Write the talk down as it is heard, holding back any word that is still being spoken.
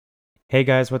Hey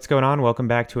guys, what's going on? Welcome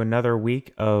back to another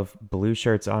week of Blue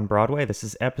Shirts on Broadway. This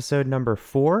is episode number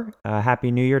 4.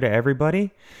 Happy New Year to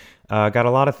everybody. Got a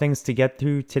lot of things to get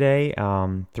through today.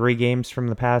 3 games from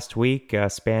the past week,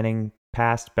 spanning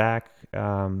past, back,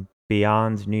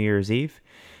 beyond New Year's Eve.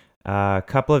 A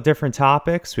couple of different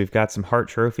topics. We've got some Hart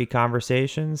Trophy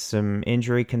conversations, some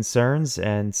injury concerns,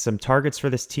 and some targets for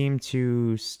this team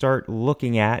to start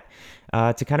looking at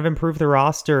to kind of improve the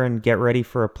roster and get ready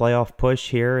for a playoff push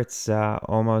here. It's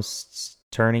almost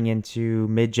turning into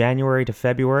mid-January to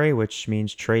February, which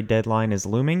means trade deadline is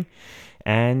looming.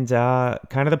 And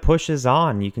kind of the push is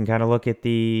on. You can kind of look at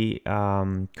the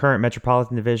current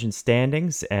Metropolitan Division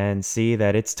standings and see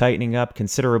that it's tightening up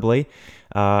considerably.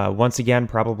 Once again,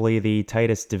 probably the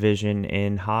tightest division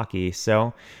in hockey.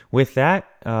 So with that,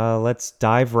 let's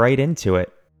dive right into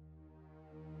it.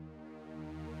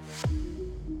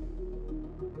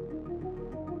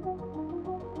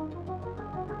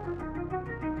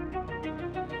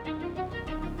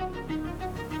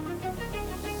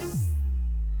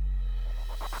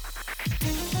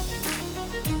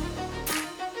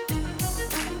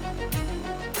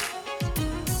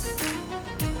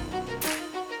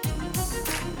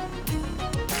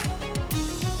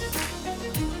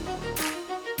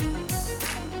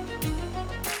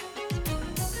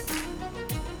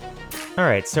 All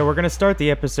right, so we're going to start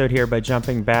the episode here by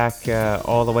jumping back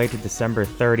all the way to December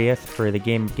 30th for the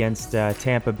game against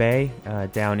Tampa Bay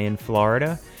down in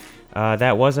Florida.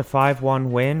 That was a 5-1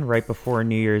 win right before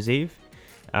New Year's Eve.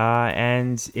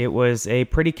 And it was a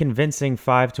pretty convincing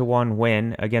 5-1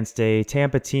 win against a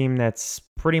Tampa team that's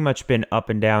pretty much been up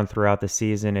and down throughout the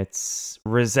season. It's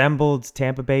resembled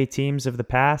Tampa Bay teams of the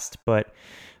past, but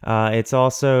it's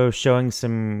also showing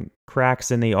some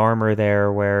cracks in the armor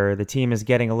there where the team is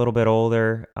getting a little bit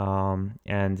older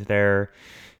and they're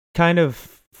kind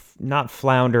of not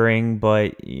floundering,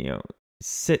 but,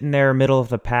 sitting there middle of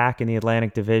the pack in the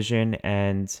Atlantic Division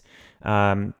and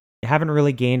haven't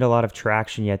really gained a lot of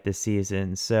traction yet this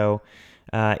season. So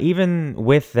even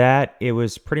with that, it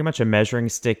was pretty much a measuring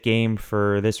stick game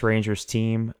for this Rangers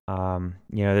team.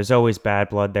 There's always bad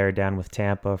blood there down with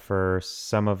Tampa for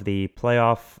some of the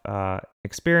playoff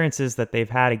experiences that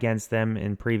they've had against them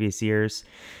in previous years.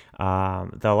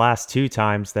 The last 2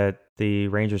 times that the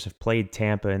Rangers have played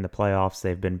Tampa in the playoffs,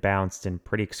 they've been bounced in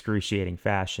pretty excruciating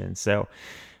fashion. So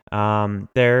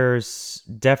there's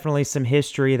definitely some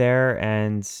history there,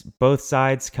 and both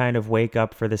sides kind of wake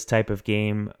up for this type of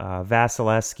game.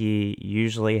 Vasilevsky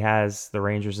usually has the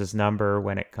Rangers' number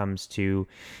when it comes to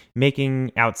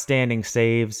making outstanding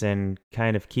saves and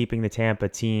kind of keeping the Tampa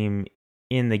team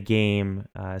in the game,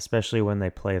 especially when they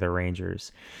play the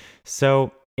Rangers.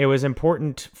 So it was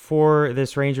important for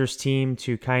this Rangers team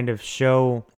to kind of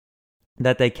show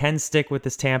that they can stick with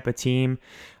this Tampa team,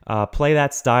 play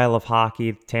that style of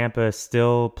hockey. Tampa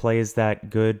still plays that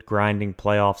good grinding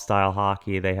playoff style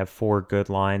hockey. They have 4 good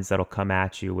lines that'll come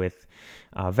at you with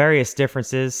various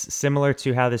differences, similar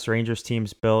to how this Rangers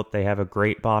team's built. They have a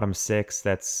great bottom 6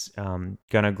 that's going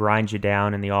to grind you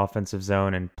down in the offensive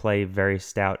zone and play very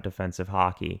stout defensive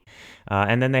hockey.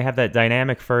 And then they have that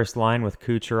dynamic first line with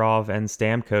Kucherov and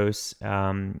Stamkos,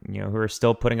 who are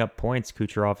still putting up points.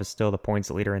 Kucherov is still the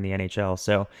points leader in the NHL.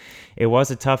 So it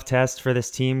was a tough test for this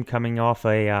team coming off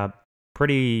a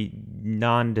pretty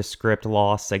nondescript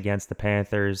loss against the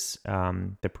Panthers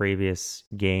the previous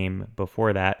game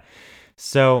before that.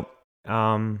 So,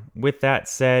 with that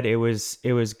said, it was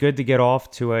good to get off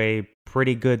to a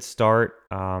pretty good start.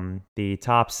 The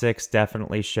top 6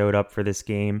 definitely showed up for this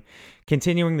game,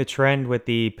 continuing the trend with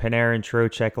the Panarin,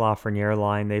 Trocheck, Lafreniere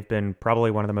line. They've been probably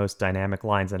one of the most dynamic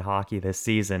lines in hockey this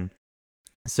season.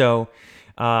 So,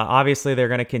 obviously, they're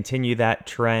going to continue that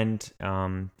trend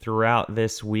throughout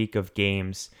this week of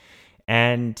games,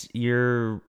 and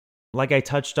like I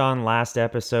touched on last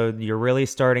episode, you're really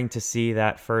starting to see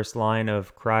that first line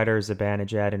of Kreider,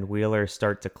 Zibanejad, and Wheeler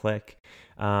start to click.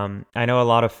 I know a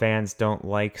lot of fans don't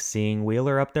like seeing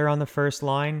Wheeler up there on the first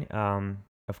line.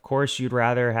 Of course, you'd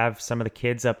rather have some of the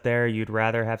kids up there. You'd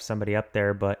rather have somebody up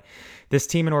there, but this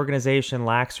team and organization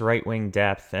lacks right-wing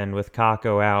depth, and with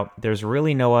Kakko out, there's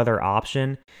really no other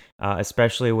option,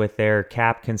 especially with their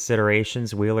cap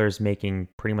considerations. Wheeler's making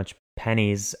pretty much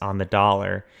pennies on the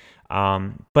dollar.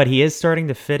 But he is starting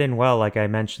to fit in well, like I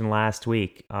mentioned last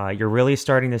week. You're really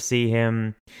starting to see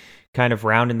him kind of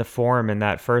round in the form, and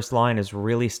that first line is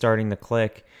really starting to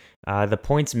click. The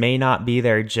points may not be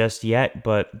there just yet,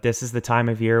 but this is the time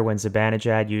of year when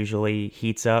Zibanejad usually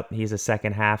heats up. He's a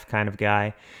second half kind of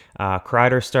guy.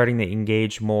 Kreider's starting to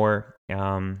engage more.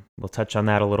 We'll touch on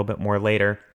that a little bit more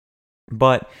later.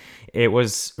 But it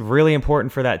was really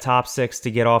important for that top six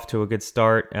to get off to a good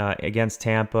start against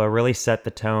Tampa, really set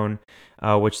the tone,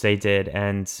 which they did.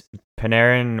 And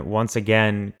Panarin once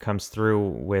again comes through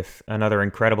with another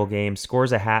incredible game,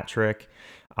 scores a hat trick,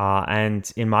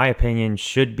 and in my opinion,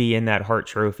 should be in that Hart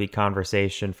Trophy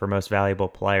conversation for most valuable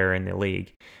player in the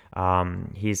league.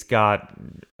 He's got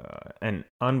an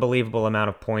unbelievable amount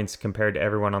of points compared to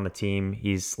everyone on the team.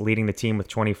 He's leading the team with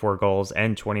 24 goals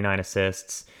and 29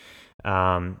 assists.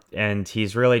 And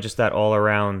he's really just that all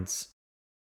around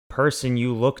person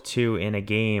you look to in a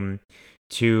game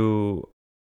to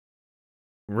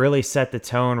really set the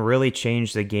tone, really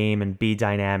change the game, and be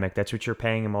dynamic. That's what you're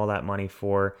paying him all that money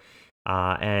for.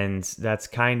 And that's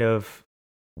kind of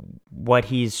what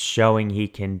he's showing he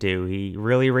can do. He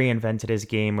really reinvented his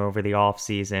game over the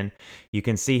offseason. You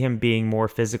can see him being more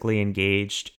physically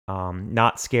engaged,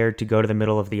 not scared to go to the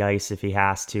middle of the ice if he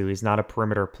has to. He's not a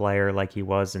perimeter player like he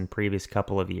was in previous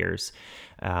couple of years.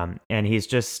 And he's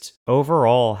just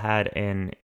overall had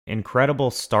an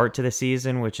incredible start to the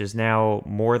season, which is now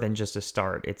more than just a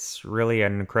start. It's really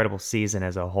an incredible season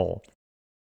as a whole.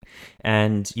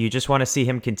 And you just want to see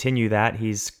him continue that.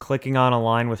 He's clicking on a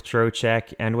line with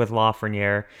Trocheck and with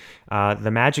Lafreniere.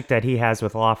 The magic that he has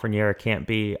with Lafreniere can't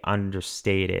be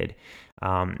understated.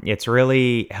 It's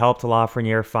really helped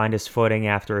Lafreniere find his footing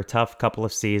after a tough couple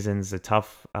of seasons, a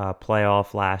tough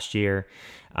playoff last year.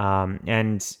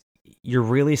 And you're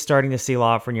really starting to see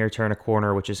Lafreniere turn a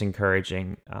corner, which is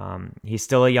encouraging. He's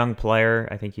still a young player.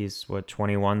 I think he's,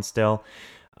 21 still.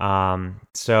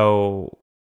 So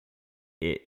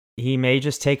he may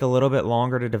just take a little bit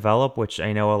longer to develop, which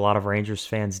I know a lot of Rangers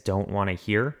fans don't want to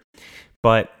hear.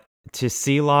 But to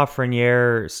see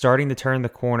Lafreniere starting to turn the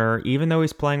corner, even though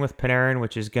he's playing with Panarin,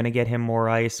 which is going to get him more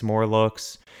ice, more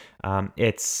looks,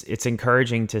 it's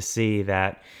encouraging to see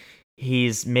that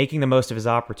he's making the most of his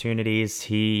opportunities.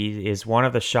 He is one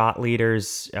of the shot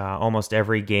leaders almost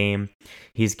every game.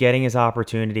 He's getting his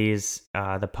opportunities.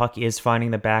 The puck is finding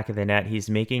the back of the net. He's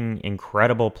making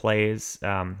incredible plays.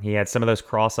 He had some of those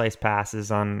cross-ice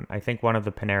passes on, I think, one of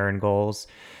the Panarin goals.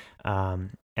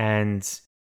 And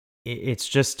it's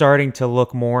just starting to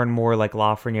look more and more like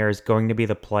Lafreniere is going to be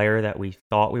the player that we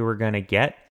thought we were going to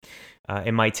get.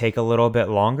 It might take a little bit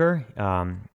longer.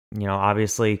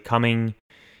 Obviously coming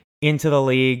into the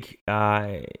league,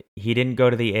 he didn't go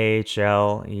to the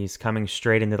AHL. He's coming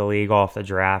straight into the league off the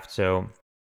draft. So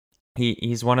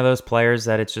he's one of those players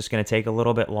that it's just going to take a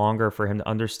little bit longer for him to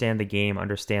understand the game,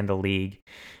 understand the league.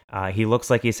 He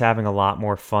looks like he's having a lot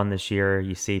more fun this year.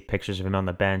 You see pictures of him on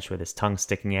the bench with his tongue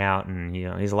sticking out, and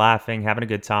he's laughing, having a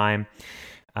good time,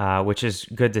 which is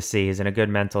good to see. He's in a good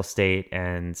mental state,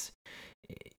 and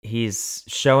he's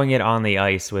showing it on the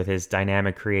ice with his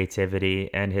dynamic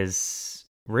creativity and his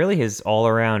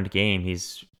all-around game.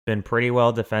 He's been pretty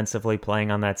well defensively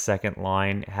playing on that second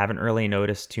line. Haven't really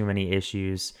noticed too many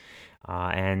issues.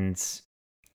 And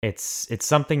it's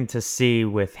something to see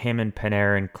with him and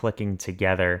Panarin clicking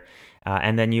together.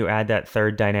 And then you add that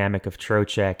third dynamic of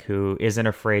Trocheck, who isn't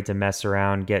afraid to mess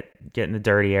around, get in the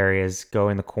dirty areas, go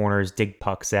in the corners, dig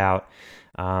pucks out.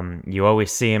 You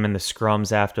always see him in the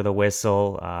scrums after the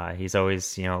whistle. He's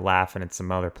always, laughing at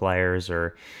some other players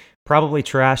or probably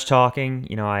trash talking.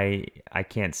 I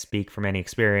can't speak from any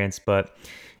experience, but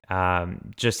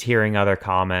just hearing other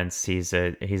comments, he's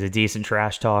a decent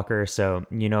trash talker. So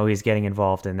he's getting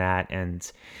involved in that, and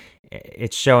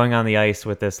it's showing on the ice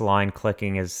with this line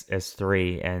clicking as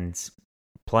three and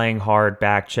playing hard,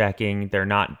 back checking. They're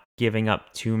not giving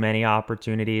up too many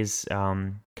opportunities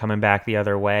coming back the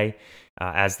other way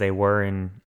as they were in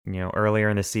earlier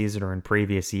in the season or in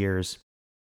previous years.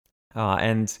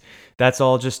 And that's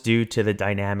all just due to the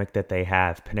dynamic that they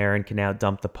have. Panarin can now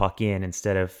dump the puck in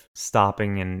instead of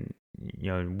stopping and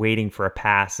waiting for a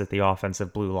pass at the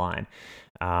offensive blue line.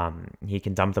 He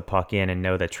can dump the puck in and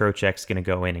know that Trocheck's going to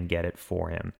go in and get it for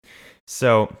him.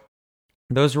 So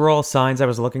those were all signs I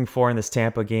was looking for in this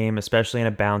Tampa game, especially in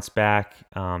a bounce back.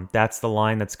 That's the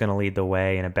line that's going to lead the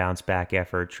way in a bounce back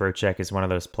effort. Trocheck is one of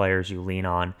those players you lean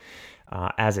on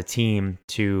as a team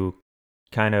to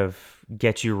kind of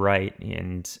get you right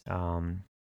and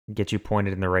get you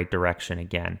pointed in the right direction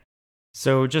again.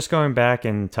 So just going back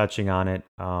and touching on it,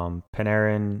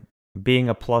 Panarin being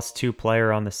a +2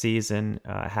 player on the season,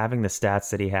 having the stats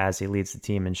that he has, he leads the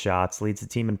team in shots, leads the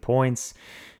team in points,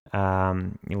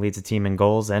 he leads the team in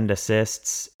goals and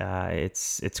assists.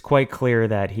 It's quite clear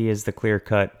that he is the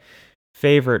clear-cut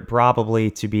favorite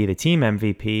probably to be the team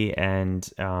MVP, and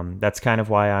that's kind of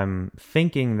why I'm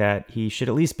thinking that he should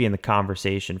at least be in the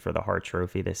conversation for the Hart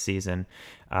Trophy this season.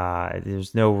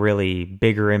 There's no really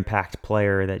bigger impact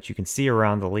player that you can see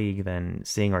around the league than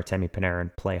seeing Artemi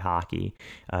Panarin play hockey,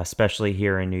 especially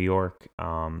here in New York.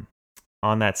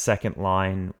 On that second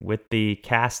line with the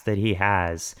cast that he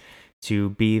has, to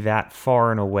be that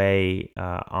far and away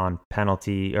on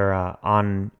penalty or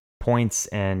on points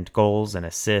and goals and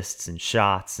assists and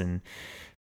shots, and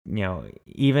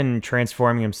even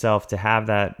transforming himself to have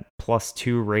that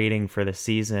 +2 rating for the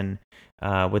season,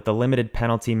 with the limited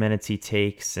penalty minutes he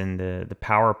takes and the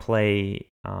power play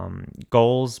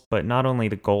goals, but not only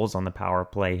the goals on the power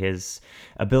play, his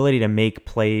ability to make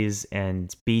plays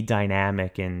and be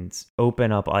dynamic and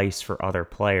open up ice for other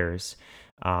players.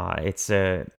 It's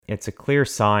a clear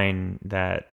sign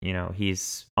that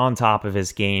he's on top of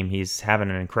his game. He's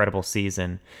having an incredible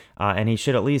season, and he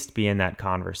should at least be in that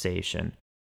conversation.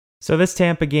 So this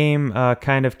Tampa game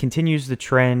kind of continues the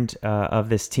trend of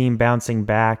this team bouncing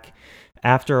back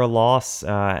after a loss,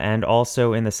 and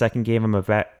also in the second game of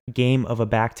a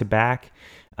back-to-back.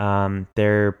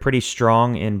 They're pretty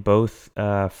strong in both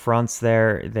fronts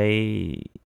there.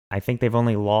 I think they've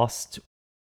only lost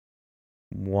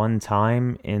one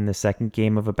time in the second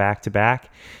game of a back-to-back,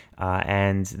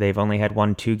 and they've only had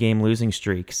one 2-game losing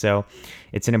streak. So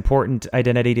it's an important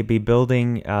identity to be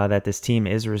building, that this team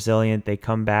is resilient. They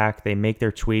come back, they make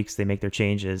their tweaks, they make their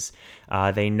changes.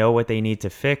 They know what they need to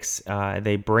fix.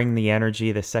 They bring the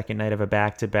energy the second night of a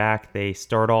back-to-back. They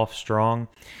start off strong,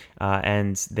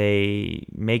 and they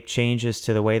make changes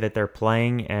to the way that they're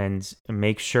playing and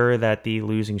make sure that the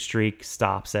losing streak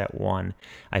stops at 1.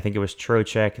 I think it was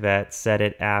Trocheck that said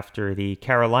it after the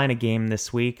Carolina game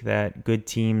this week, that good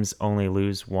teams only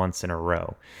lose once in a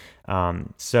row.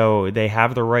 So they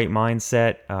have the right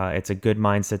mindset. It's a good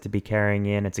mindset to be carrying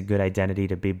in. It's a good identity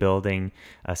to be building,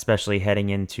 especially heading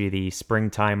into the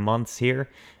springtime months here,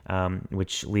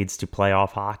 which leads to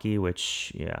playoff hockey,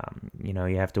 which, you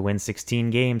have to win 16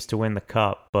 games to win the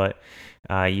cup, but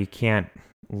you can't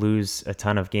lose a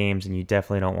ton of games, and you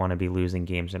definitely don't want to be losing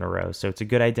games in a row. So it's a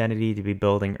good identity to be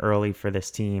building early for this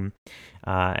team,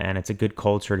 and it's a good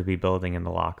culture to be building in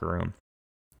the locker room.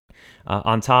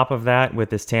 On top of that, with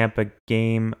this Tampa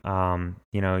game,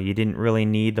 you didn't really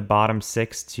need the bottom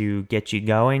 6 to get you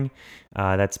going.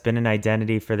 That's been an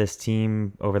identity for this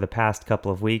team over the past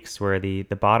couple of weeks, where the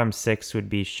bottom 6 would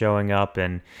be showing up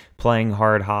and playing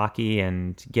hard hockey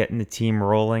and getting the team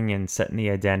rolling and setting the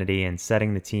identity and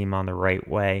setting the team on the right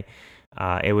way.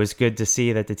 It was good to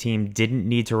see that the team didn't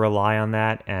need to rely on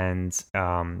that, and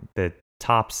the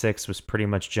top 6 was pretty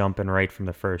much jumping right from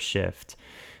the first shift.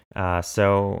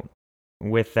 So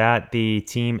with that, the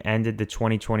team ended the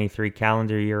 2023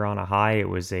 calendar year on a high. It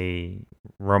was a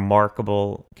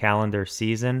remarkable calendar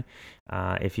season.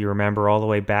 If you remember all the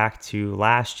way back to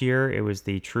last year, it was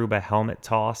the Trouba helmet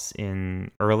toss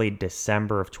in early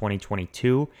December of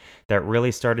 2022 that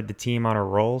really started the team on a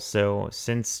roll. So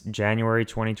since January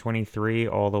 2023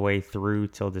 all the way through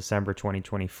till December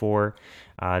 2024,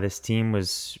 this team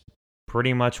was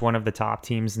pretty much one of the top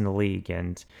teams in the league,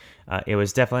 and it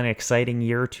was definitely an exciting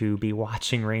year to be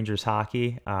watching Rangers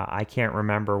hockey. I can't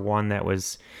remember one that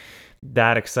was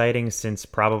that exciting since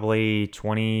probably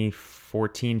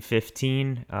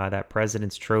 2014-15, that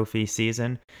President's Trophy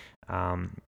season.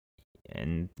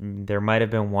 And there might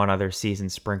have been one other season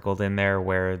sprinkled in there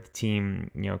where the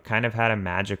team, kind of had a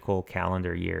magical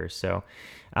calendar year. So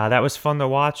that was fun to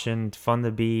watch and fun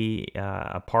to be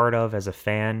a part of as a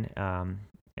fan.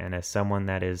 And as someone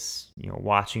that is,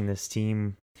 watching this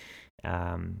team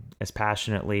as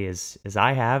passionately as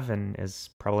I have, and as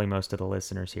probably most of the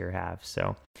listeners here have.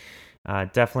 So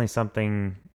definitely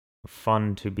something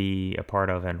fun to be a part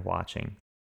of and watching.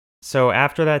 So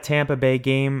after that Tampa Bay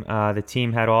game, the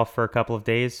team had off for a couple of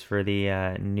days for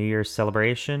the New Year's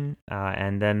celebration,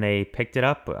 and then they picked it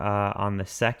up on the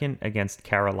 2nd against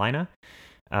Carolina.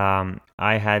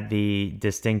 I had the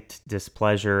distinct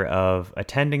displeasure of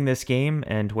attending this game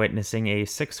and witnessing a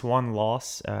 6-1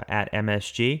 loss at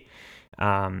MSG.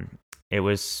 It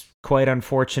was quite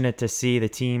unfortunate to see the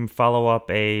team follow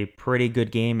up a pretty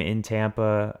good game in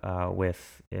Tampa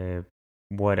with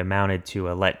what amounted to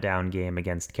a letdown game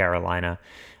against Carolina.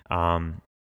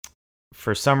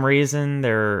 For some reason,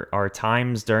 there are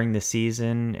times during the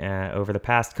season over the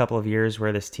past couple of years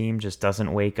where this team just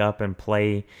doesn't wake up and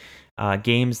play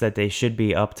games that they should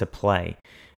be up to play.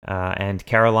 And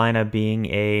Carolina, being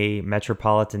a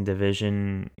Metropolitan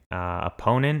Division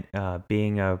opponent,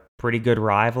 being a pretty good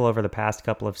rival over the past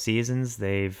couple of seasons,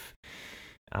 they've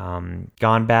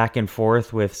gone back and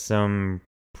forth with some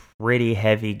pretty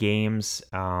heavy games.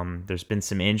 There's been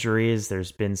some injuries.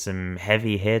 There's been some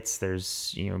heavy hits.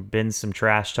 There's been some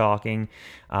trash talking.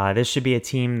 This should be a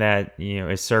team that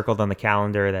is circled on the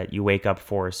calendar that you wake up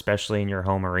for, especially in your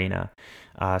home arena.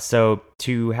 So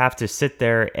to have to sit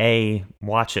there, A,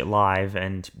 watch it live,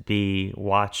 and B,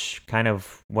 watch kind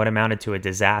of what amounted to a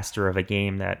disaster of a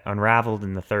game that unraveled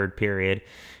in the third period.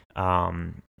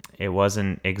 It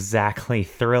wasn't exactly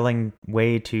thrilling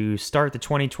way to start the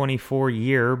 2024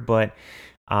 year, but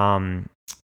um,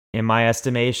 in my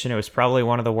estimation, it was probably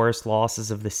one of the worst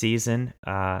losses of the season.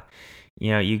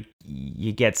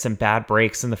 You get some bad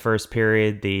breaks in the first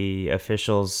period. The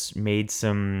officials made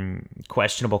some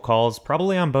questionable calls,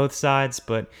 probably on both sides,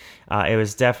 but it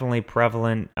was definitely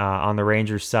prevalent on the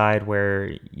Rangers side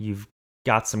where you've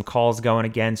got some calls going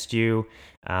against you.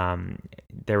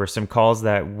 There were some calls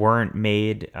that weren't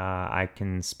made. I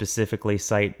can specifically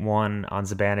cite one on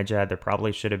Zibanejad. There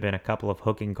probably should have been a couple of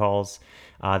hooking calls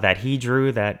that he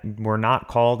drew that were not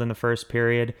called in the first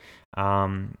period.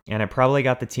 And it probably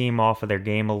got the team off of their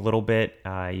game a little bit.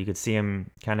 You could see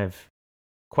him kind of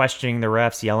questioning the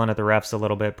refs, yelling at the refs a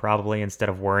little bit, probably, instead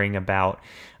of worrying about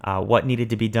what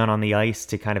needed to be done on the ice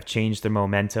to kind of change the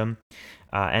momentum.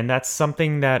 And that's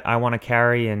something that I want to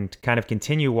carry and kind of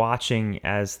continue watching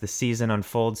as the season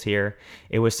unfolds here.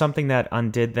 It was something that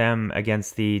undid them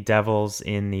against the Devils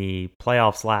in the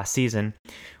playoffs last season,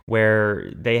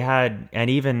 where they had, and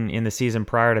even in the season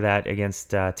prior to that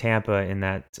against Tampa in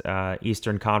that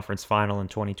Eastern Conference final in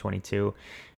 2022.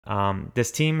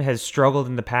 This team has struggled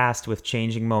in the past with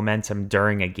changing momentum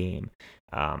during a game.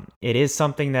 It is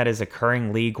something that is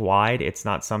occurring league-wide. It's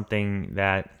not something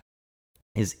that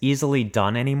is easily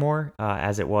done anymore,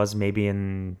 as it was maybe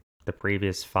in the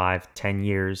previous 5-10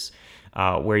 years,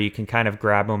 where you can kind of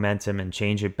grab momentum and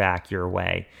change it back your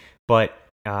way. But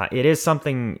it is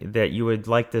something that you would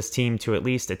like this team to at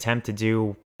least attempt to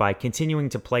do by continuing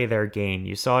to play their game.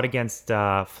 You saw it against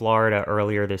Florida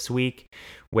earlier this week,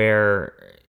 where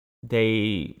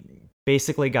they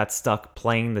basically got stuck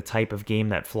playing the type of game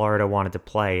that Florida wanted to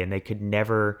play, and they could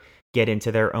never get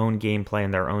into their own gameplay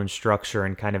and their own structure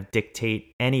and kind of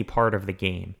dictate any part of the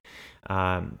game.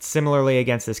 Similarly,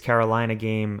 against this Carolina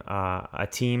game, a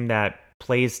team that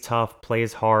plays tough,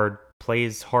 plays hard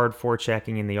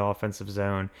forechecking in the offensive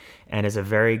zone, and is a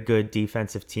very good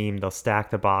defensive team. They'll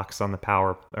stack the box on the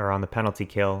power or on the penalty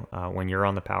kill when you're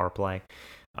on the power play.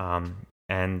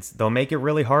 And they'll make it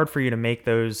really hard for you to make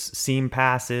those seam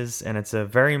passes, and it's a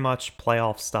very much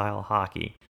playoff style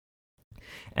hockey.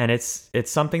 And it's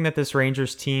something that this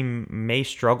Rangers team may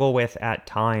struggle with at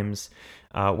times,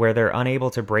 where they're unable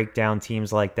to break down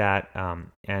teams like that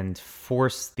and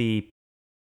force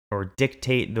or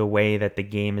dictate the way that the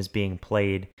game is being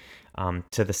played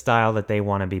to the style that they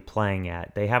want to be playing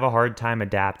at. They have a hard time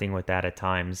adapting with that at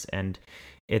times, and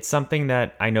it's something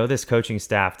that I know this coaching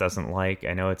staff doesn't like.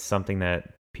 I know it's something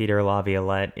that Peter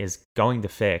Laviolette is going to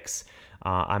fix.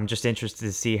 I'm just interested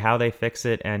to see how they fix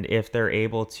it, and if they're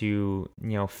able to,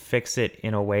 fix it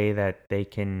in a way that they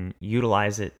can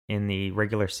utilize it in the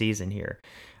regular season here.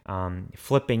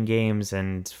 Flipping games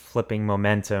and flipping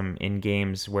momentum in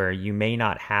games where you may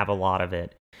not have a lot of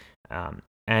it.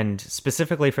 And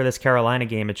specifically for this Carolina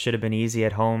game, it should have been easy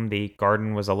at home. The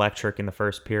Garden was electric in the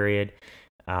first period.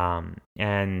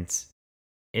 And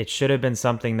it should have been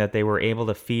something that they were able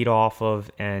to feed off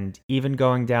of, and even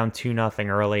going down 2-0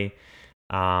 early,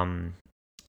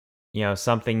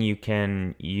 something you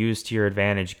can use to your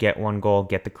advantage, get one goal,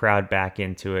 get the crowd back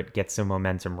into it, get some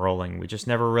momentum rolling. We just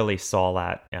never really saw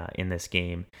that in this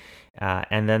game.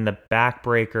 And then the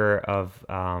backbreaker of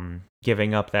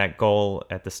giving up that goal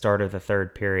at the start of the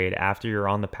third period after you're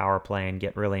on the power play and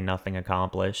get really nothing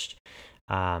accomplished.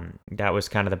 That was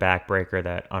kind of the backbreaker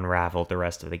that unraveled the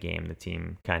rest of the game. The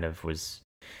team kind of was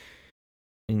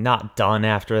not done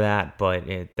after that, but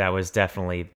that was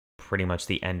definitely pretty much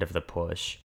the end of the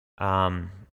push. And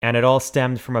it all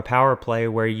stemmed from a power play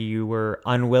where you were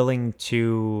unwilling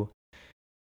to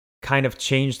kind of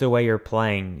change the way you're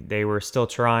playing. They were still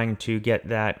trying to get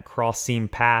that cross seam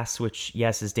pass, which,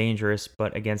 yes, is dangerous,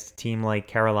 but against a team like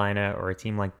Carolina or a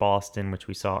team like Boston, which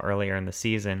we saw earlier in the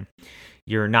season,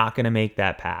 you're not going to make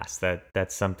that pass.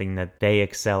 That's something that they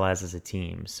excel as a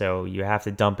team. So you have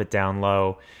to dump it down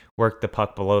low, work the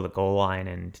puck below the goal line,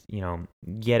 and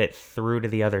get it through to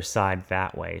the other side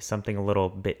that way. Something a little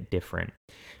bit different.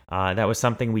 That was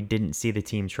something we didn't see the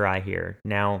team try here.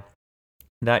 Now,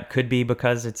 that could be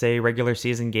because it's a regular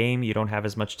season game. You don't have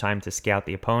as much time to scout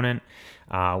the opponent,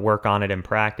 work on it in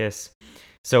practice.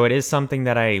 So it is something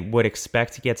that I would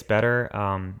expect gets better,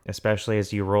 especially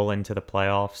as you roll into the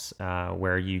playoffs,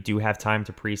 where you do have time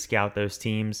to pre-scout those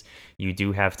teams. You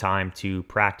do have time to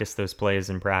practice those plays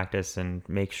in practice and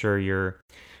make sure you're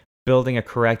building a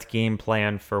correct game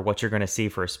plan for what you're going to see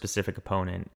for a specific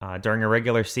opponent. During a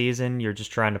regular season, you're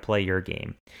just trying to play your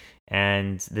game.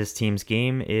 And this team's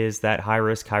game is that high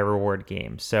risk, high reward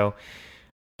game. So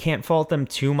can't fault them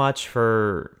too much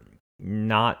for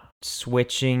not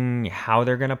switching how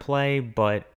they're going to play,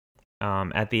 but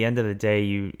at the end of the day,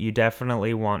 you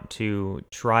definitely want to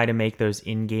try to make those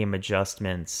in-game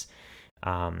adjustments,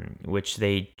 which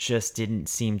they just didn't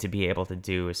seem to be able to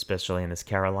do, especially in this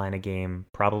Carolina game,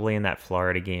 probably in that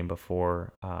Florida game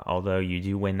before, although you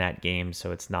do win that game,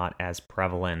 so it's not as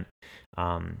prevalent.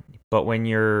 But when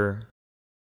you're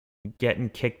getting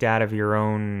kicked out of your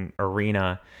own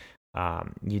arena,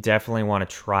 you definitely want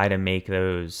to try to make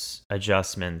those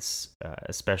adjustments,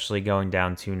 especially going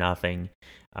down 2-0.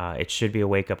 It should be a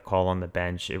wake-up call on the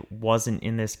bench. It wasn't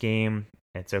in this game.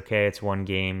 It's okay. It's one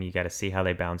game. You got to see how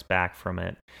they bounce back from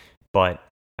it. But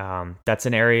that's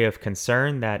an area of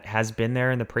concern that has been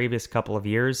there in the previous couple of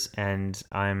years, and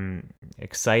I'm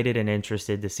excited and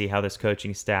interested to see how this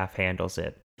coaching staff handles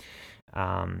it.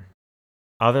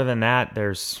 Other than that,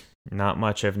 there's not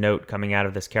much of note coming out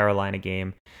of this Carolina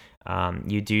game.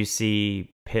 You do see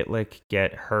Pitlick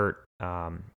get hurt.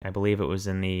 I believe it was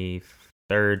in the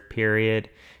third period.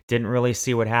 Didn't really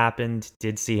see what happened.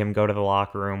 Did see him go to the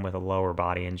locker room with a lower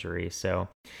body injury. So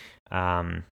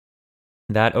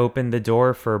that opened the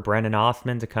door for Brennan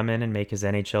Othman to come in and make his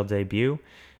NHL debut.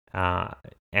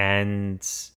 And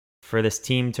for this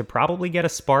team to probably get a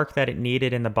spark that it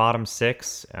needed in the bottom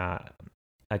six.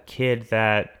 A kid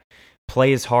that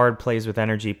plays hard, plays with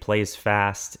energy, plays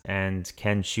fast, and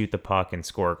can shoot the puck and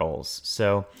score goals.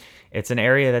 So it's an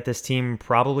area that this team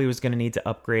probably was going to need to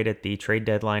upgrade at the trade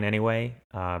deadline anyway.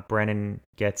 Brennan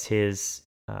gets his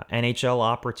NHL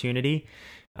opportunity.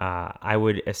 I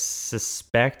would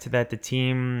suspect that the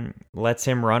team lets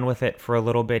him run with it for a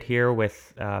little bit here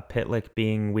with Pitlick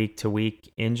being week to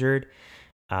week injured.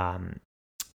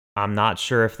 I'm not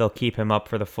sure if they'll keep him up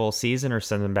for the full season or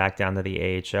send him back down to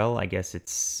the AHL. I guess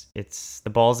it's the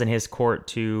ball's in his court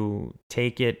to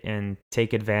take it and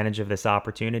take advantage of this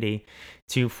opportunity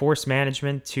to force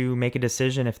management to make a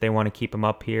decision if they want to keep him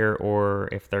up here or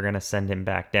if they're going to send him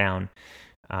back down.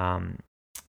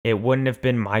 It wouldn't have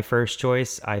been my first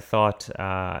choice. I thought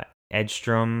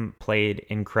Edstrom played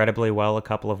incredibly well a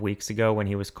couple of weeks ago when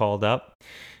he was called up.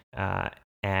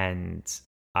 And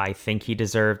I think he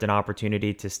deserved an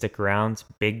opportunity to stick around.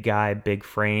 Big guy, big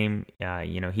frame.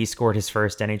 He scored his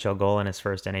first NHL goal in his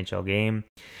first NHL game.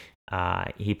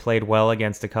 He played well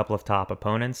against a couple of top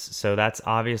opponents. So that's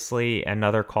obviously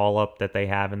another call-up that they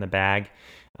have in the bag.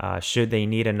 Should they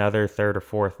need another third or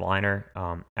fourth liner,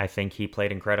 I think he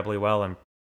played incredibly well. And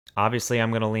obviously, I'm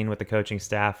going to lean with the coaching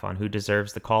staff on who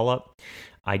deserves the call-up.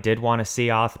 I did want to see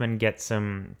Othman get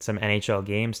some NHL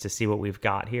games to see what we've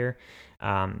got here.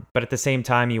 But at the same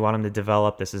time, you want him to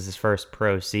develop. This is his first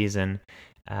pro season.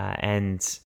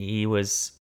 And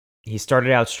he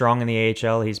started out strong in the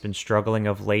AHL. He's been struggling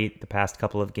of late the past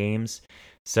couple of games.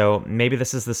 So maybe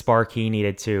this is the spark he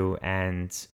needed too.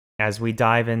 And as we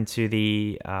dive into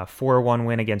the 4-1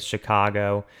 win against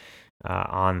Chicago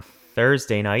on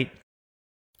Thursday night,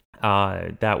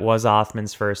 that was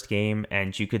Othman's first game,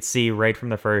 and you could see right from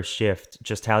the first shift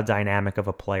just how dynamic of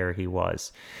a player he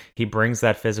was. He brings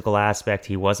that physical aspect.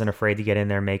 He wasn't afraid to get in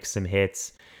there, make some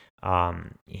hits.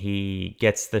 He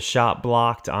gets the shot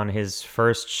blocked on his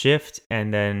first shift,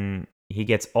 and then he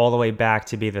gets all the way back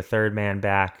to be the third man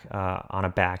back on a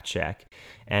back check.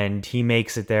 And he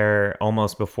makes it there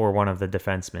almost before one of the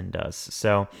defensemen does.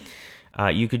 So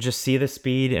you could just see the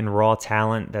speed and raw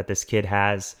talent that this kid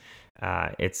has.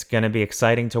 It's going to be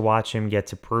exciting to watch him get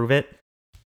to prove it.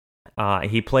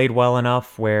 He played well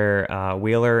enough where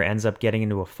Wheeler ends up getting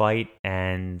into a fight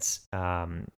and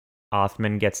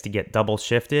Othman gets to get double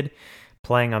shifted,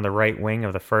 playing on the right wing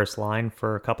of the first line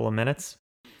for a couple of minutes.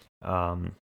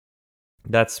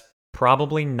 That's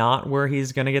probably not where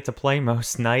he's going to get to play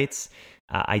most nights.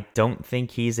 I don't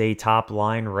think he's a top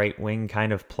line right wing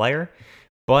kind of player.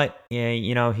 But,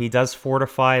 he does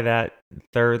fortify that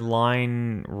third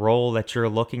line role that you're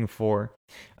looking for,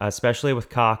 especially with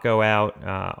Kakko out,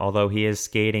 although he is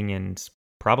skating and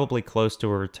probably close to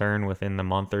a return within the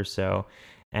month or so.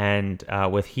 And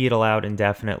with Hedel out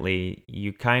indefinitely,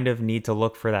 you kind of need to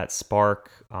look for that spark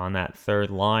on that third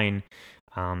line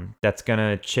that's going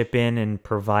to chip in and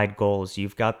provide goals.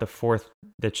 You've got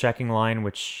the checking line,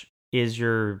 which is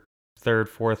your third,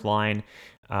 fourth line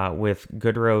with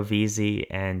Goodrow, Vesey,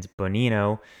 and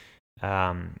Bonino.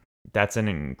 Um, that's an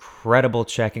incredible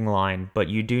checking line, but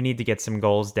you do need to get some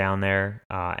goals down there.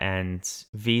 And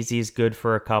VZ's good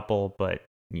for a couple, but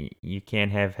you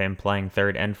can't have him playing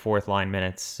third and fourth line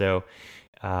minutes. So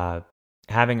uh,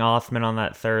 having Othman on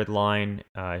that third line,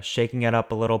 shaking it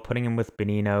up a little, putting him with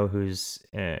Benino, who's,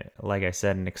 like I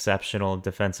said, an exceptional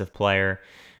defensive player.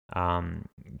 Um,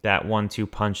 that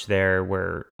 1-2 punch there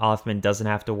where Othman doesn't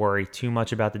have to worry too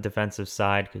much about the defensive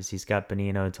side because he's got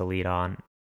Benino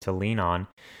to lean on.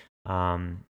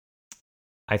 Um,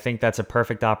 I think that's a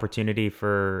perfect opportunity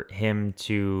for him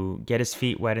to get his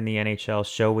feet wet in the NHL,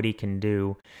 show what he can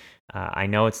do. I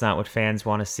know it's not what fans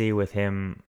want to see with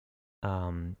him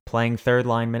playing third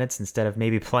line minutes instead of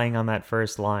maybe playing on that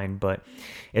first line, but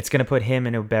it's going to put him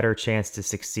in a better chance to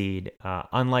succeed.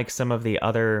 Unlike some of the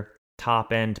other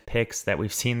top end picks that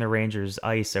we've seen the Rangers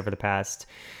ice over the past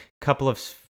couple of,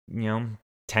 you know,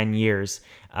 10 years,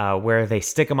 where they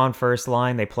stick them on first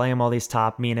line, they play them all these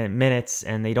top minutes,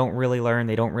 and they don't really learn,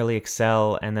 they don't really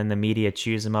excel, and then the media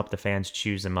chews them up, the fans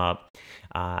choose them up,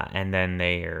 and then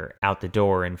they are out the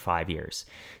door in 5 years.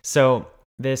 So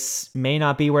this may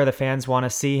not be where the fans want to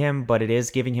see him, but it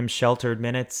is giving him sheltered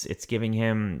minutes. It's giving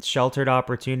him sheltered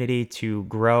opportunity to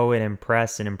grow and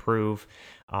impress and improve.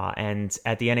 And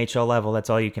at the NHL level, that's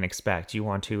all you can expect. You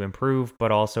want to improve,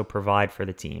 but also provide for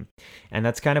the team. And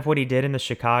that's kind of what he did in the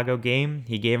Chicago game.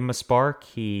 He gave him a spark.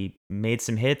 He made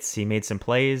some hits. He made some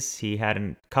plays. He had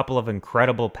a couple of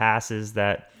incredible passes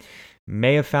that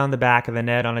may have found the back of the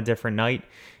net on a different night.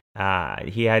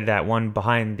 He had that one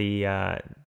behind the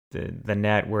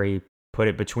net where he put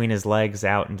it between his legs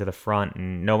out into the front,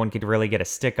 and no one could really get a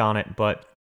stick on it, but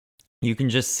you can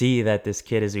just see that this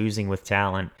kid is oozing with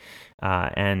talent,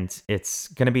 and it's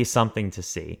going to be something to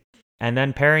see. And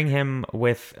then pairing him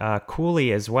with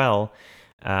Cooley as well,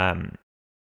 um,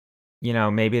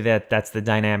 maybe that's the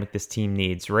dynamic this team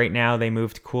needs. Right now, they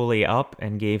moved Cooley up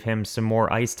and gave him some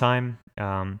more ice time,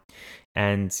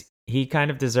 and he kind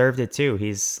of deserved it too.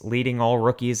 He's leading all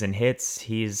rookies in hits.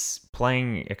 He's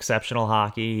playing exceptional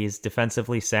hockey. He's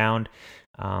defensively sound.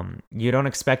 You don't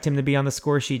expect him to be on the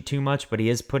score sheet too much, but he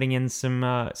is putting in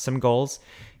some goals.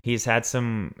 He's had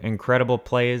some incredible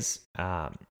plays.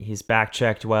 He's back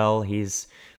checked well. He's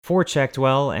forechecked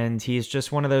well, and he's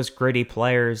just one of those gritty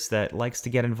players that likes to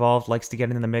get involved, likes to get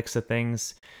into the mix of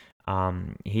things.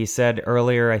 He said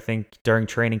earlier, I think during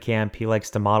training camp, he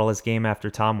likes to model his game after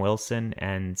Tom Wilson,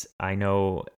 and I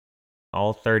know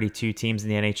all 32 teams in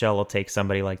the NHL will take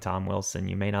somebody like Tom Wilson.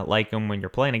 You may not like him when you're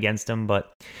playing against him,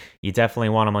 but you definitely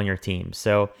want him on your team.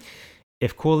 So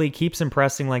if Cooley keeps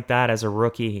impressing like that as a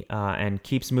rookie and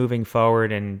keeps moving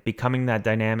forward and becoming that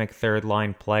dynamic third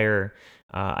line player,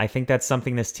 I think that's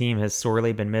something this team has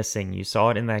sorely been missing. You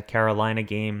saw it in that Carolina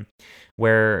game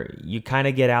where you kind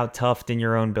of get out toughed in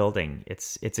your own building.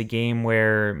 It's a game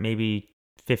where maybe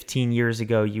 15 years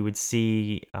ago you would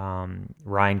see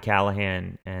Ryan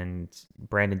Callahan and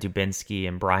Brandon Dubinsky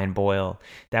and Brian Boyle.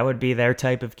 That would be their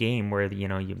type of game where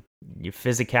your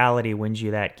physicality wins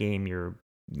you that game.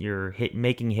 You're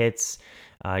making hits,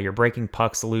 you're breaking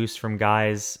pucks loose from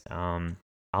guys on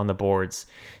the boards.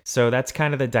 So that's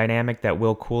kind of the dynamic that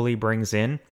Will Cooley brings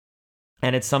in,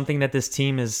 and it's something that this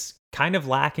team is kind of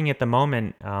lacking at the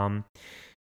moment.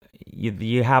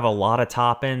 You have a lot of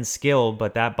top end skill,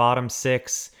 but that bottom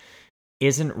six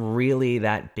isn't really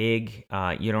that big.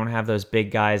 You don't have those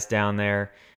big guys down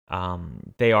there.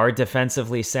 They are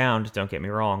defensively sound, don't get me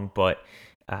wrong, but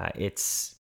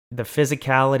it's the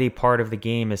physicality part of the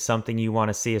game is something you want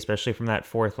to see, especially from that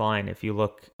fourth line. If you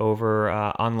look over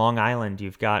on Long Island,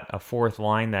 you've got a fourth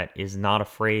line that is not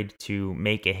afraid to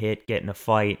make a hit, get in a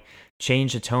fight,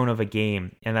 change the tone of a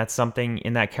game. And that's something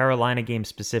in that Carolina game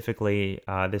specifically,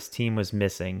 this team was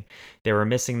missing. They were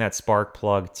missing that spark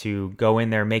plug to go in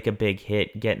there, make a big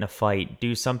hit, get in a fight,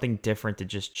 do something different to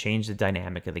just change the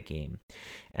dynamic of the game.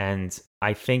 And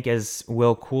I think as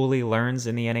Will Cooley learns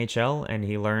in the NHL and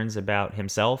he learns about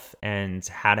himself and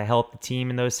how to help the team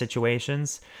in those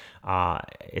situations,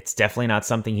 it's definitely not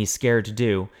something he's scared to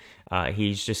do.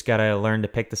 He's just got to learn to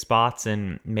pick the spots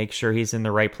and make sure he's in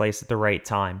the right place at the right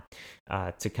time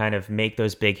to kind of make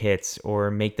those big hits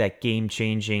or make that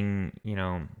game-changing,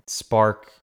 spark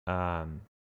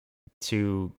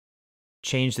to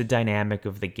change the dynamic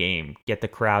of the game, get the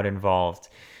crowd involved.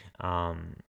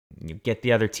 You get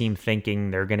the other team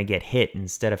thinking they're going to get hit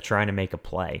instead of trying to make a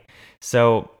play.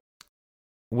 So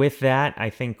with that, I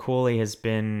think Cooley has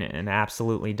been an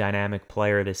absolutely dynamic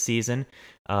player this season.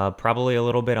 Probably a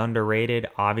little bit underrated,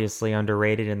 obviously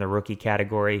underrated in the rookie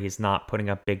category. He's not putting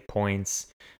up big points.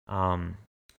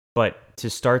 But to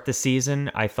start the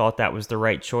season, I thought that was the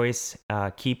right choice.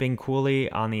 Keeping Cooley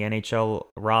on the NHL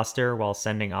roster while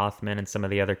sending Othman and some of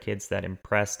the other kids that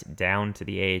impressed down to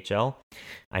the AHL.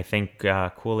 I think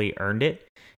Cooley earned it,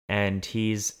 and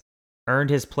he's earned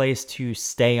his place to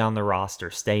stay on the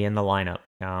roster, stay in the lineup.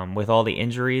 With all the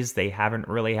injuries, they haven't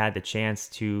really had the chance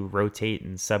to rotate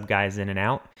and sub guys in and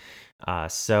out.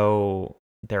 So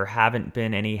there haven't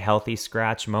been any healthy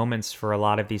scratch moments for a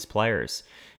lot of these players.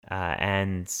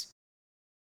 And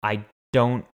I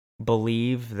don't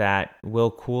believe that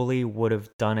Will Cooley would have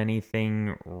done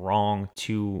anything wrong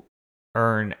to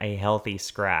earn a healthy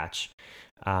scratch,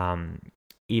 um,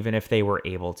 even if they were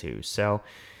able to. So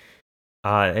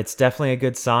it's definitely a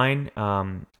good sign.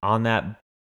 On that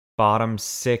bottom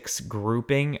six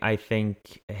grouping, I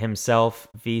think himself,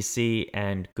 VC,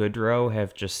 and Goodrow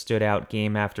have just stood out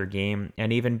game after game.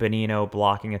 And even Bonino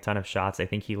blocking a ton of shots. I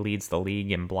think he leads the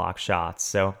league in block shots.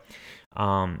 So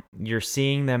you're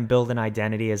seeing them build an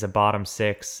identity as a bottom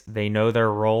six. They know their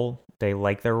role. They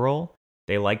like their role.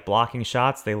 They like blocking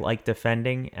shots. They like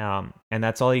defending. And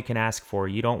that's all you can ask for.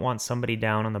 You don't want somebody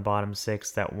down on the bottom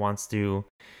six that wants to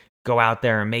go out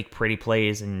there and make pretty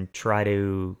plays and try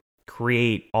to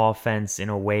create offense in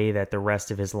a way that the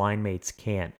rest of his line mates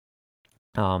can't.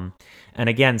 And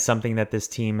again, something that this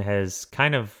team has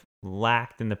kind of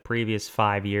lacked in the previous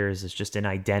 5 years is just an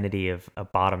identity of a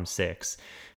bottom six,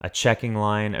 a checking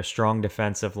line, a strong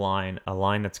defensive line, a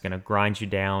line that's going to grind you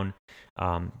down,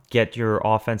 get your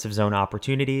offensive zone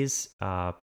opportunities,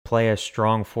 play a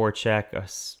strong forecheck, a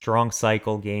strong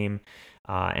cycle game,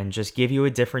 and just give you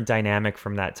a different dynamic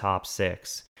from that top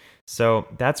six. So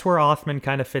that's where Othman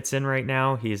kind of fits in right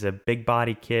now. He's a big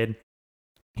body kid.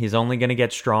 He's only going to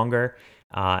get stronger,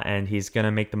 and he's going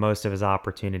to make the most of his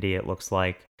opportunity, it looks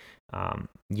like.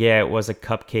 Yeah, it was a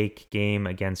cupcake game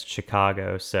against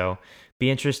Chicago, so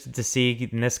be interested to see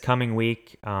in this coming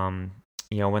week, when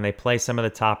they play some of the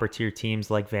topper tier teams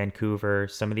like Vancouver,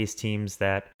 some of these teams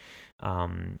that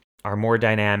are more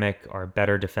dynamic, are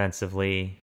better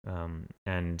defensively,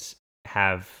 and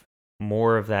have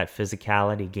more of that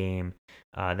physicality game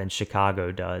than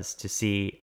Chicago does, to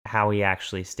see how he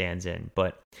actually stands in.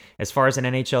 But as far as an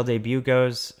NHL debut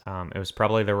goes, it was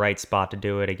probably the right spot to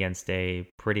do it against a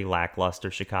pretty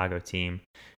lackluster Chicago team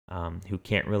who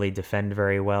can't really defend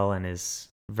very well and is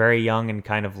very young and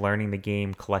kind of learning the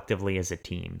game collectively as a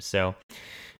team. So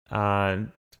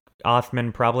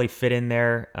Othman probably fit in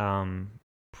there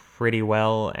pretty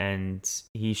well, and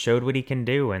he showed what he can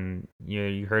do, and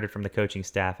you heard it from the coaching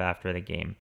staff after the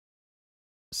game.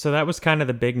 So that was kind of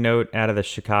the big note out of the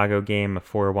Chicago game, a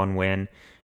 4-1 win.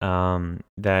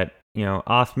 That,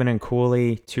 Othman and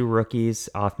Cooley, two rookies,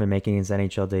 Othman making his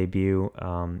NHL debut,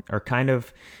 are kind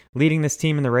of leading this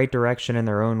team in the right direction in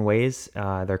their own ways.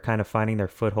 They're kind of finding their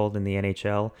foothold in the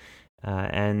NHL.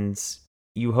 And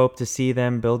you hope to see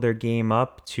them build their game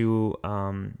up to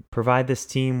provide this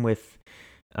team with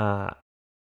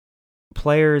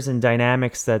players and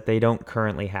dynamics that they don't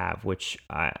currently have, which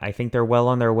I think they're well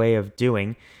on their way of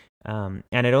doing. And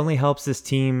it only helps this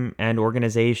team and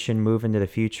organization move into the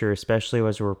future, especially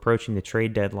as we're approaching the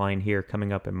trade deadline here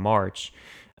coming up in March.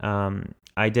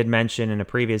 I did mention in a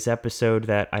previous episode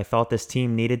that I thought this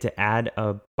team needed to add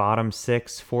a bottom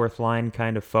six, fourth line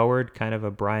kind of forward, kind of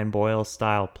a Brian Boyle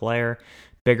style player,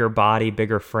 bigger body,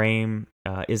 bigger frame,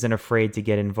 isn't afraid to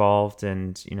get involved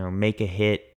and, make a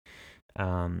hit.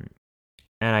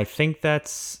 And I think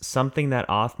that's something that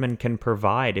Othman can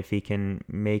provide if he can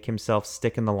make himself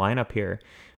stick in the lineup here,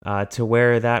 to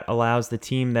where that allows the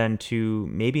team then to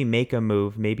maybe make a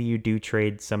move. Maybe you do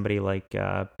trade somebody like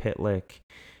Pitlick,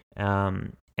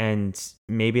 and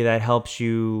maybe that helps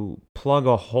you plug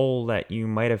a hole that you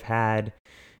might have had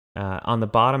on the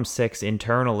bottom six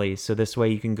internally. So this way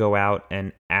you can go out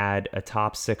and add a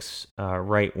top six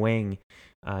right wing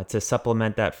to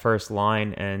supplement that first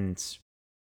line and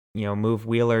move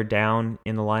Wheeler down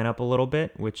in the lineup a little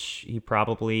bit, which he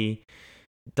probably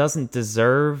doesn't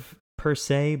deserve per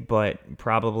se, but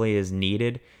probably is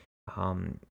needed.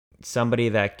 Somebody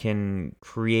that can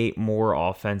create more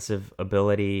offensive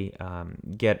ability,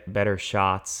 get better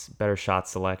shots, better shot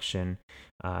selection,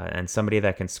 and somebody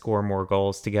that can score more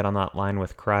goals to get on that line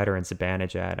with Kreider and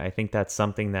Zibanejad. I think that's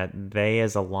something that they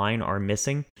as a line are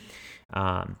missing.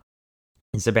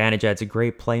 Zibanejad's a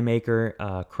great playmaker.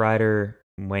 Kreider,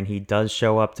 when he does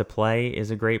show up to play,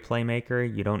 is a great playmaker.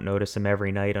 You don't notice him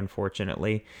every night,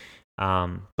 unfortunately.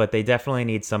 But they definitely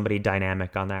need somebody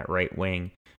dynamic on that right wing.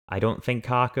 I don't think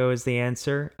Kakko is the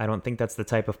answer. I don't think that's the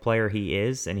type of player he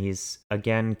is. And he's,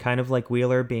 again, kind of like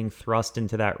Wheeler, being thrust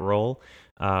into that role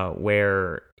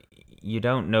where you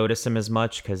don't notice him as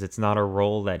much because it's not a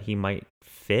role that he might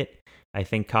fit. I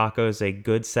think Kako's a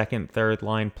good second, third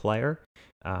line player.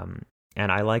 Um,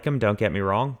 and I like him, don't get me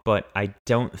wrong, but I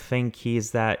don't think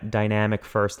he's that dynamic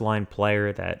first line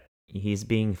player that he's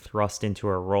being thrust into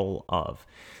a role of.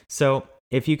 So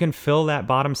if you can fill that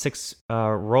bottom six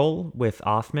role with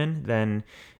Othman, then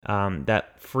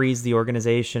that frees the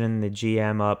organization and the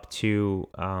GM up to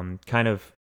kind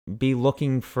of be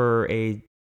looking for a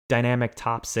dynamic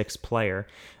top six player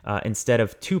instead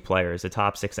of two players, a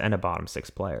top six and a bottom six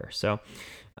player. So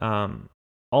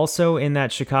also in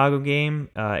that Chicago game,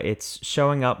 it's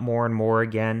showing up more and more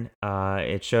again.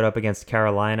 It showed up against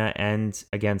Carolina and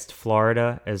against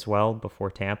Florida as well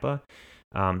before Tampa.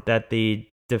 That the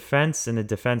defense and the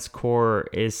defense core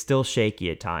is still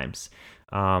shaky at times.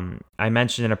 I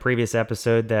mentioned in a previous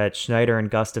episode that Schneider and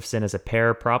Gustafsson as a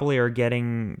pair probably are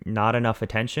getting not enough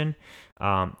attention.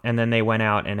 And then they went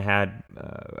out and had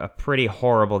a pretty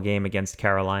horrible game against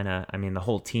Carolina. I mean, the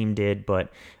whole team did,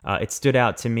 but it stood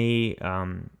out to me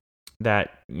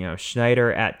that,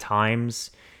 Schneider at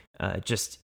times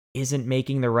just isn't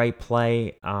making the right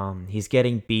play. He's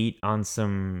getting beat on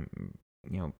some,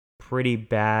 pretty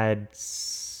bad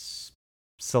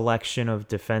selection of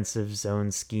defensive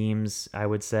zone schemes, I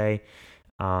would say.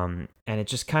 And it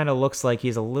just kind of looks like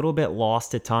he's a little bit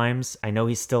lost at times. I know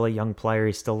he's still a young player.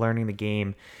 He's still learning the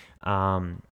game.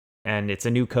 And it's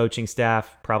a new coaching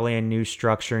staff, probably a new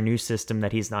structure, new system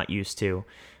that he's not used to.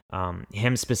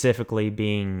 Him specifically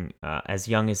being as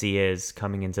young as he is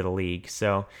coming into the league.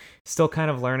 So still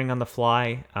kind of learning on the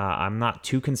fly. I'm not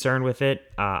too concerned with it.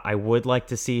 I would like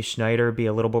to see Schneider be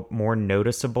a little bit more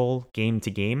noticeable game to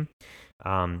game.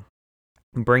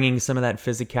 Bringing some of that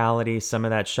physicality, some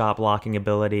of that shot blocking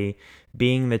ability,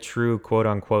 being the true quote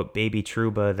unquote baby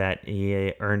Trouba that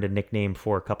he earned a nickname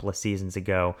for a couple of seasons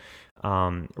ago.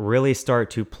 Really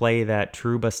start to play that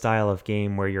Trouba style of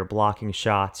game where you're blocking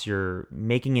shots, you're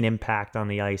making an impact on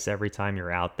the ice every time you're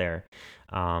out there.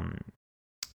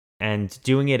 And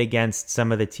doing it against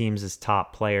some of the team's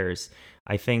top players.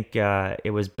 I think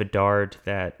it was Bedard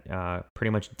that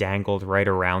pretty much dangled right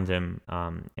around him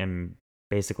and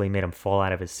basically made him fall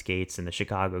out of his skates in the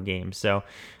Chicago game. So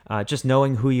just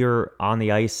knowing who you're on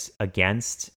the ice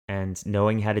against and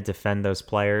knowing how to defend those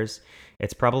players,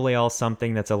 it's probably all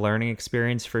something that's a learning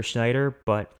experience for Schneider,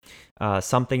 but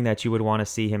something that you would want to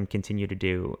see him continue to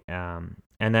do. And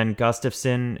then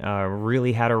Gustafsson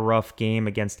really had a rough game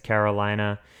against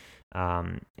Carolina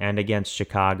and against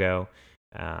Chicago.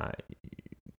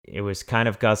 It was kind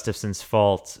of Gustafsson's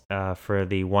fault for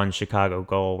the one Chicago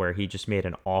goal where he just made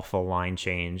an awful line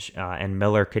change, and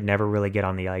Miller could never really get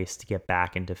on the ice to get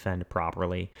back and defend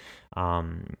properly.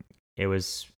 It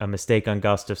was a mistake on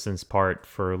Gustafsson's part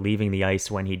for leaving the ice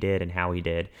when he did and how he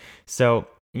did. So,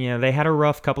 they had a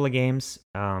rough couple of games.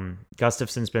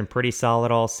 Gustafsson's been pretty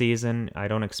solid all season. I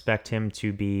don't expect him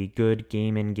to be good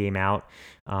game in, game out.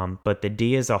 But the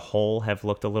D as a whole have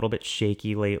looked a little bit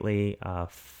shaky lately.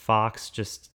 Fox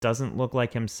just doesn't look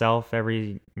like himself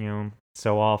every,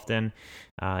 so often.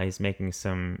 He's making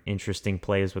some interesting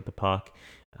plays with the puck.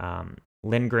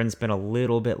 Lindgren's been a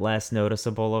little bit less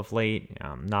noticeable of late,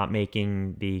 not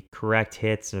making the correct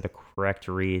hits or the correct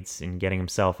reads and getting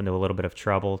himself into a little bit of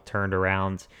trouble, turned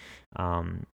around.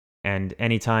 And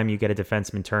anytime you get a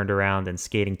defenseman turned around and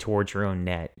skating towards your own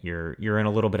net, you're in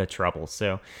a little bit of trouble.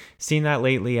 So seen that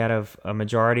lately out of a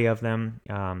majority of them.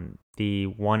 The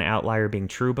one outlier being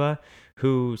Trouba,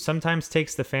 who sometimes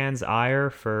takes the fans' ire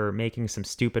for making some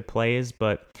stupid plays,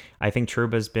 but I think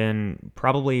Truba's been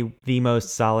probably the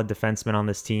most solid defenseman on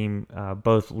this team,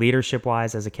 both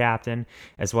leadership-wise as a captain,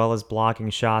 as well as blocking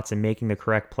shots and making the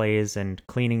correct plays and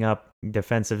cleaning up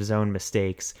defensive zone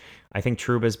mistakes. I think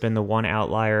Trouba's been the one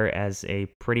outlier as a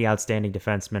pretty outstanding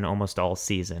defenseman almost all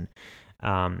season.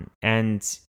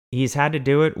 And he's had to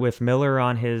do it with Miller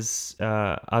on his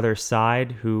other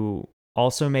side, who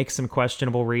also makes some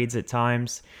questionable reads at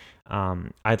times.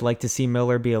 I'd like to see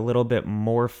Miller be a little bit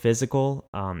more physical,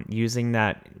 using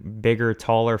that bigger,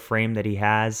 taller frame that he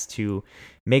has to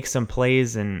make some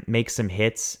plays and make some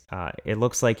hits. It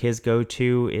looks like his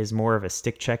go-to is more of a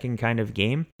stick-checking kind of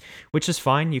game, which is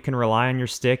fine. You can rely on your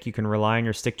stick. You can rely on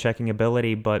your stick-checking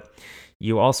ability, but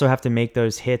you also have to make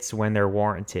those hits when they're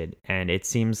warranted. And it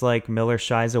seems like Miller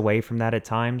shies away from that at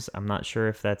times. I'm not sure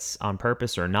if that's on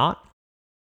purpose or not.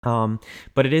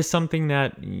 But it is something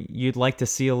that you'd like to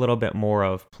see a little bit more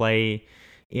of. Play,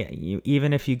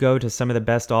 even if you go to some of the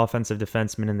best offensive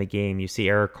defensemen in the game, you see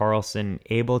Erik Karlsson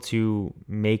able to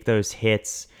make those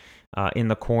hits in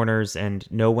the corners and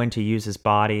know when to use his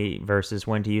body versus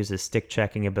when to use his stick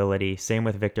checking ability. Same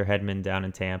with Victor Hedman down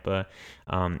in Tampa.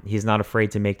 He's not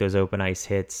afraid to make those open ice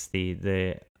hits.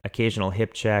 The occasional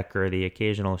hip check or the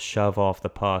occasional shove off the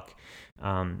puck.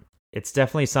 It's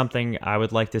definitely something I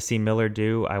would like to see Miller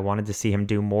do. I wanted to see him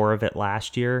do more of it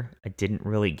last year. I didn't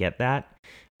really get that.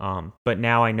 But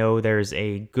now I know there's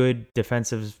a good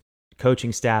defensive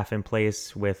coaching staff in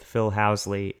place with Phil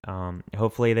Housley.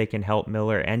 Hopefully they can help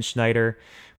Miller and Schneider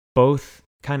both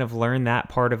kind of learn that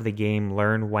part of the game,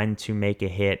 learn when to make a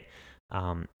hit,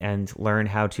 and learn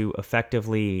how to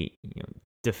effectively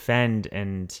defend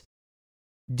and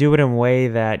do it in a way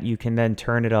that you can then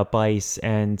turn it up ice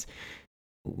and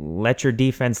let your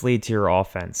defense lead to your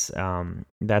offense.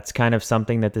 That's kind of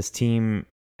something that this team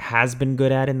has been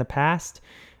good at in the past,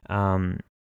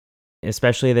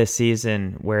 especially this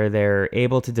season, where they're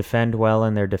able to defend well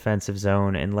in their defensive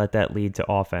zone and let that lead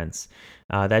to offense.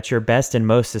 That's your best and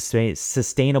most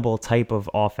sustainable type of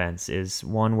offense, is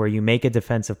one where you make a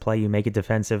defensive play, you make a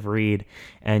defensive read,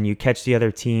 and you catch the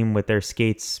other team with their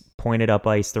skates pointed up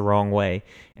ice the wrong way,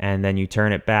 and then you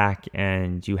turn it back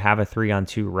and you have a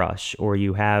 3-on-2 rush, or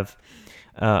you have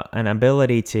an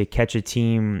ability to catch a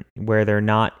team where they're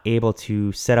not able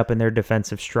to set up in their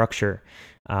defensive structure,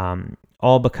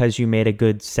 all because you made a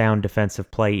good, sound defensive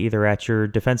play either at your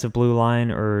defensive blue line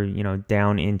or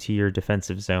down into your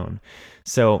defensive zone.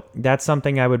 So that's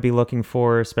something I would be looking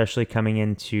for, especially coming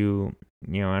into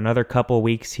another couple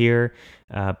weeks here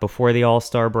before the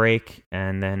All-Star break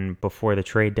and then before the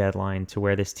trade deadline, to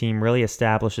where this team really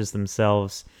establishes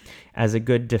themselves as a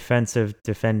good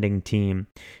defending team,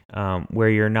 where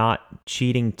you're not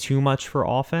cheating too much for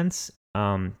offense,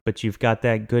 but you've got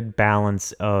that good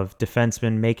balance of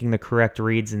defensemen making the correct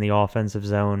reads in the offensive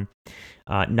zone,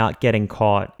 not getting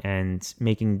caught, and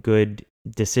making good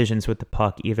decisions with the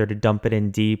puck, either to dump it in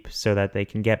deep so that they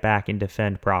can get back and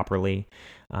defend properly,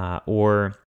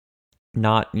 or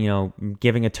not,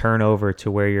 giving a turnover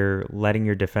to where you're letting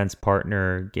your defense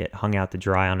partner get hung out to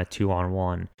dry on a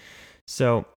 2-on-1.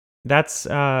 So that's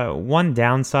one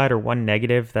downside or one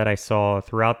negative that I saw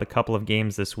throughout the couple of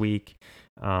games this week.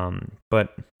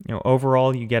 But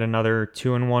overall, you get another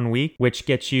 2-in-1 week, which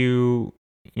gets you,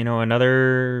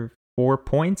 another 4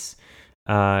 points.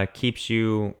 Keeps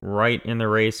you right in the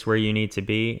race where you need to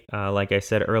be. Like I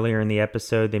said earlier in the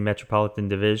episode, the Metropolitan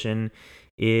Division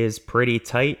is pretty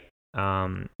tight.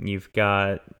 You've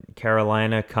got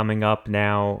Carolina coming up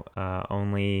now,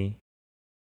 only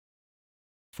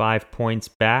 5 points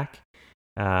back.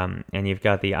 And you've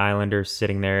got the Islanders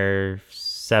sitting there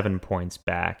 7 points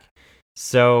back.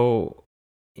 So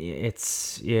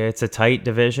it's a tight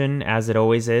division, as it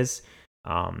always is.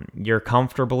 You're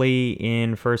comfortably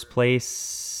in first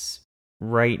place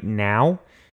right now.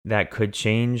 That could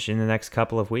change in the next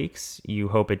couple of weeks. You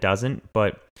hope it doesn't,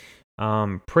 but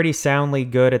pretty soundly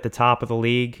good at the top of the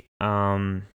league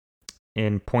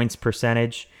in points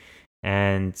percentage,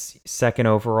 and second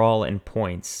overall in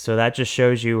points. So that just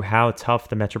shows you how tough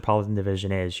the Metropolitan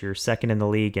Division is. You're second in the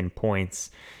league in points,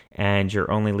 and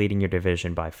you're only leading your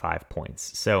division by 5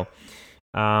 points. So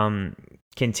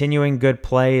continuing good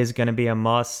play is going to be a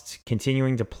must.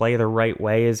 Continuing to play the right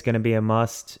way is going to be a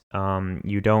must.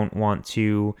 You don't want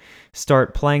to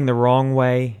start playing the wrong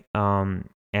way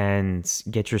and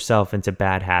get yourself into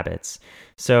bad habits.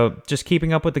 So just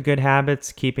keeping up with the good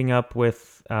habits, keeping up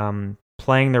with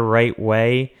playing the right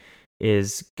way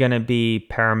is going to be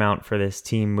paramount for this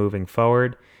team moving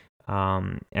forward.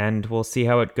 And we'll see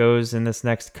how it goes in this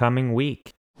next coming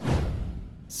week.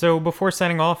 So before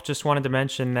signing off, just wanted to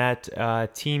mention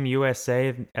that Team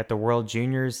USA at the World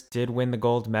Juniors did win the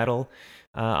gold medal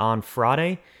on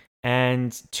Friday.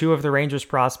 And 2 of the Rangers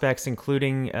prospects,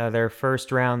 including their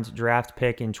first-round draft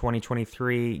pick in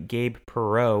 2023, Gabe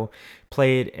Perreault,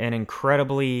 played an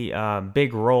incredibly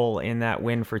big role in that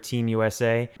win for Team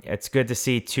USA. It's good to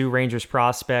see 2 Rangers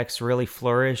prospects really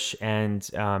flourish and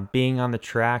being on the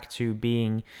track to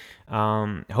being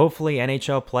hopefully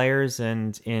NHL players,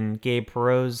 and in Gabe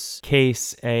Perreault's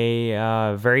case,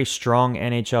 a very strong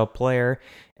NHL player,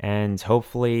 and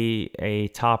hopefully a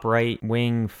top right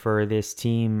wing for this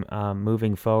team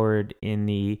moving forward in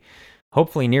the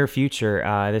hopefully near future.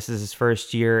 This is his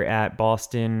first year at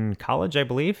Boston College, I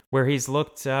believe, where he's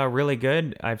looked really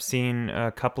good. I've seen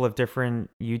a couple of different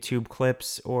YouTube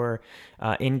clips or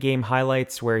in-game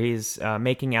highlights where he's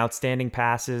making outstanding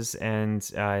passes, and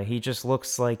he just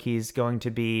looks like he's going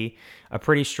to be a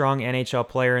pretty strong NHL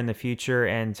player in the future,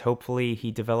 and hopefully he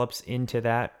develops into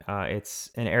that.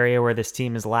 It's an area where this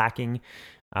team is lacking.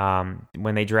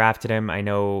 When they drafted him, I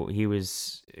know he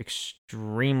was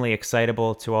extremely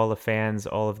excitable to all the fans,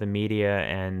 all of the media,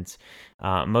 and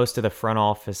most of the front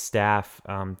office staff,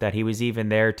 that he was even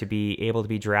there to be able to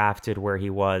be drafted where he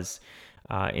was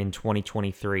in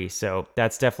 2023. So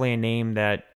that's definitely a name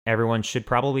that everyone should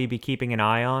probably be keeping an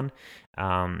eye on.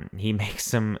 He makes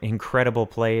some incredible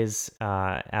plays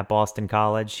at Boston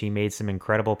College. He made some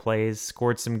incredible plays,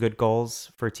 scored some good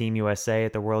goals for Team USA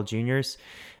at the World Juniors.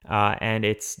 And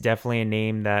it's definitely a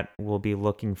name that we'll be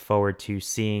looking forward to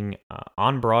seeing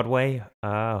on Broadway,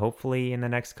 hopefully in the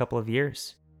next couple of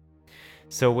years.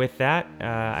 So with that,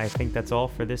 I think that's all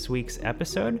for this week's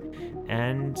episode.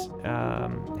 And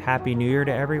Happy New Year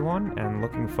to everyone, and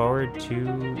looking forward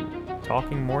to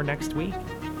talking more next week.